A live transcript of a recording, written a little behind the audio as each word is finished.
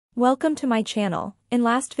Welcome to my channel. In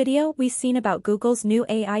last video we seen about Google's new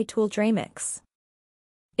AI tool Dramix.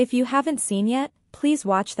 If you haven't seen yet, please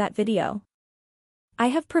watch that video. I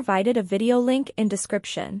have provided a video link in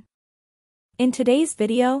description. In today's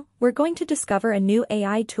video, we're going to discover a new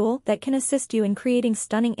AI tool that can assist you in creating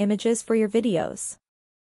stunning images for your videos.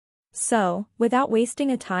 So, without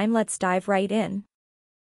wasting a time, let's dive right in.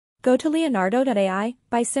 Go to Leonardo AI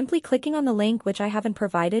by simply clicking on the link which I haven't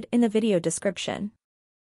provided in the video description.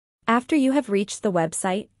 After you have reached the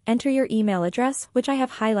website, enter your email address which I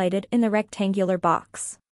have highlighted in the rectangular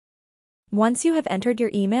box. Once you have entered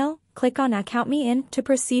your email, click on Account Me In to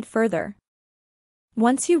proceed further.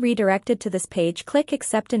 Once you redirected to this page, click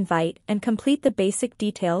Accept Invite and complete the basic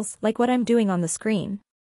details like what I'm doing on the screen.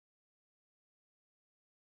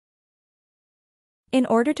 In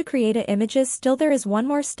order to create images, there is one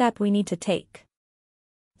more step we need to take.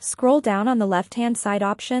 Scroll down on the left-hand side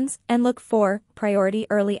options and look for Priority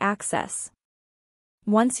Early Access.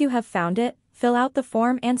 Once you have found it, fill out the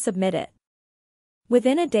form and submit it.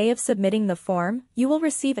 Within a day of submitting the form, you will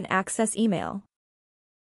receive an access email.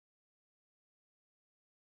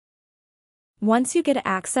 Once you get an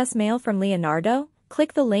access mail from Leonardo,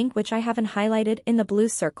 click the link which I haven't highlighted in the blue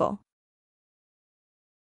circle.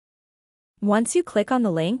 Once you click on the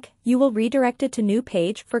link, you will redirect it to new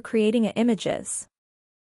page for creating images.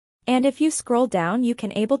 And if you scroll down, you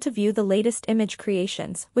can able to view the latest image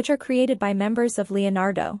creations which are created by members of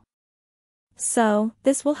Leonardo. So,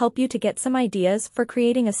 this will help you to get some ideas for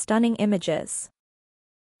creating a stunning images.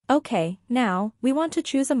 Okay, now, we want to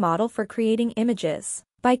choose a model for creating images.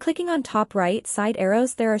 By clicking on top right side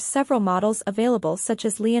arrows, there are several models available such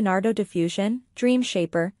as Leonardo Diffusion, Dream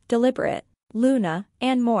Shaper, Deliberate, Luna,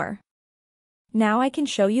 and more. Now I can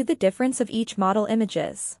show you the difference of each model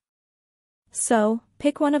images. So,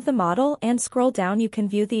 pick one of the model and scroll down. You can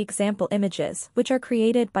view the example images which are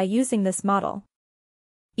created by using this model.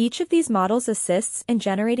 Each of these models assists in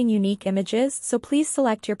generating unique images, so please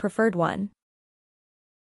select your preferred one.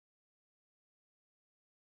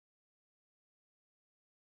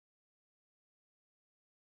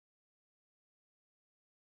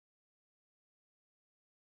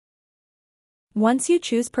 Once you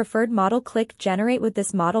choose preferred model, click Generate with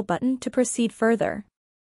this model button to proceed further.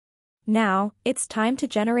 Now, it's time to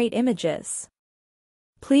generate images.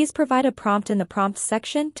 Please provide a prompt in the prompt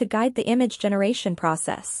section to guide the image generation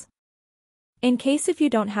process. In case if you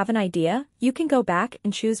don't have an idea, you can go back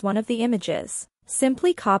and choose one of the images.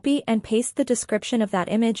 Simply copy and paste the description of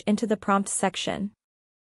that image into the prompt section.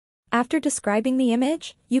 After describing the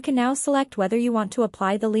image, you can now select whether you want to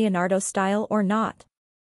apply the Leonardo style or not.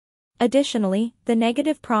 Additionally, the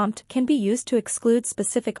negative prompt can be used to exclude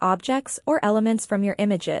specific objects or elements from your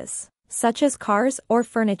images, such as cars or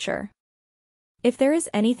furniture. If there is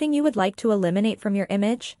anything you would like to eliminate from your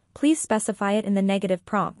image, please specify it in the negative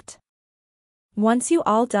prompt. Once you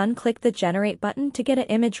all done, click the Generate button to get an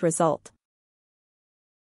image result.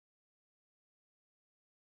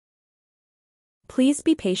 Please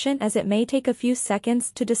be patient as it may take a few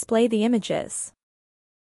seconds to display the images.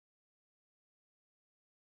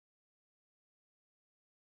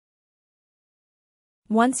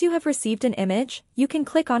 Once you have received an image, you can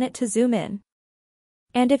click on it to zoom in.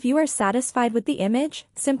 And if you are satisfied with the image,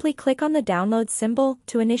 simply click on the download symbol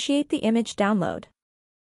to initiate the image download.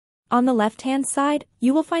 On the left-hand side,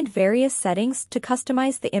 you will find various settings to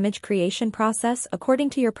customize the image creation process according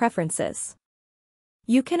to your preferences.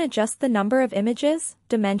 You can adjust the number of images,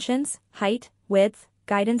 dimensions, height, width,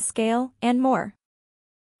 guidance scale, and more.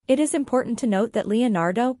 It is important to note that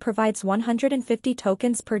Leonardo provides 150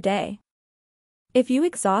 tokens per day. If you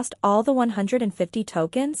exhaust all the 150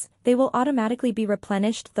 tokens, they will automatically be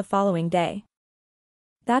replenished the following day.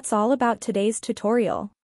 That's all about today's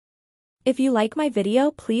tutorial. If you like my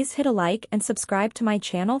video, please hit a like and subscribe to my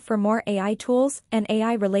channel for more AI tools and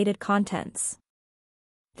AI-related contents.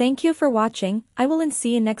 Thank you for watching. I will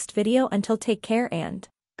see you next video. Until take care and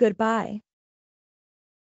goodbye.